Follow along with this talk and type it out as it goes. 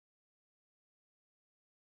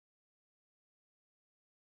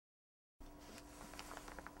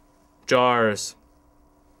Jars.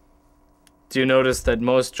 Do you notice that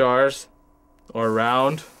most jars are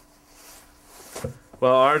round?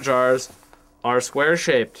 Well, our jars are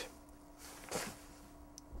square-shaped.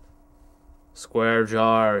 Square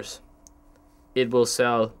jars. It will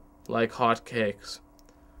sell like hotcakes.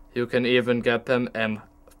 You can even get them in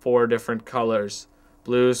 4 different colors.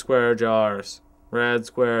 Blue square jars, red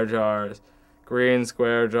square jars, green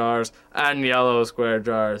square jars, and yellow square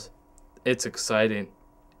jars. It's exciting.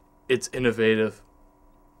 It's innovative.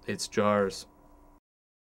 It's jars.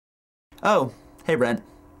 Oh, hey Brent.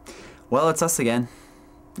 Well, it's us again.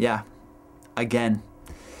 Yeah, again.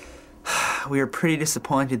 We were pretty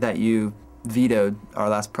disappointed that you vetoed our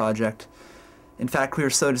last project. In fact, we were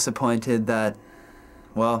so disappointed that,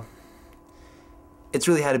 well, it's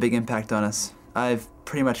really had a big impact on us. I've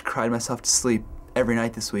pretty much cried myself to sleep every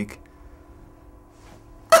night this week.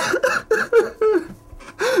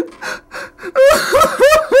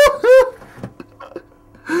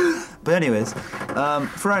 But anyways,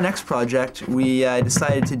 for our next project, we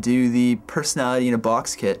decided to do the personality in a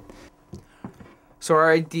box kit. So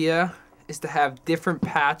our idea is to have different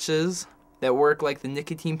patches that work like the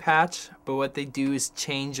nicotine patch, but what they do is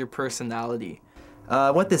change your personality.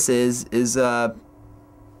 What this is a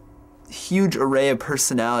huge array of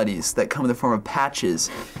personalities that come in the form of patches.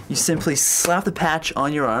 You simply slap the patch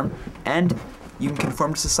on your arm and you can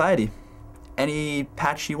conform to society. Any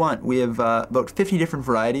patch you want. We have about 50 different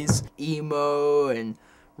varieties. Emo and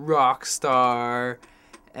rock star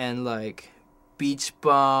and like beach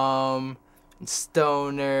bum and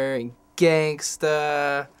stoner and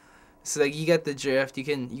gangsta. So like you get the drift. You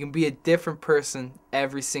can be a different person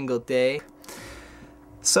every single day.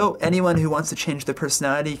 So anyone who wants to change their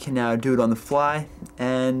personality can now do it on the fly,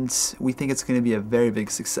 and we think it's going to be a very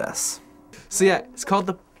big success. So yeah, it's called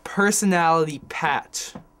the personality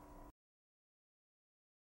patch.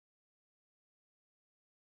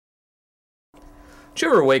 Do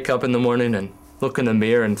you ever wake up in the morning and look in the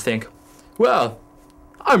mirror and think, well,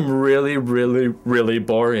 I'm really, really, really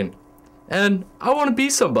boring, and I want to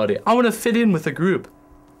be somebody. I want to fit in with a group.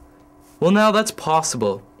 Well, now that's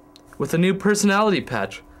possible. With a new personality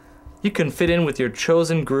patch, you can fit in with your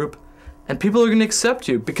chosen group, and people are going to accept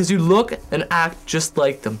you because you look and act just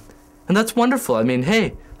like them. And that's wonderful. I mean,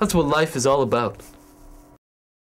 hey, that's what life is all about.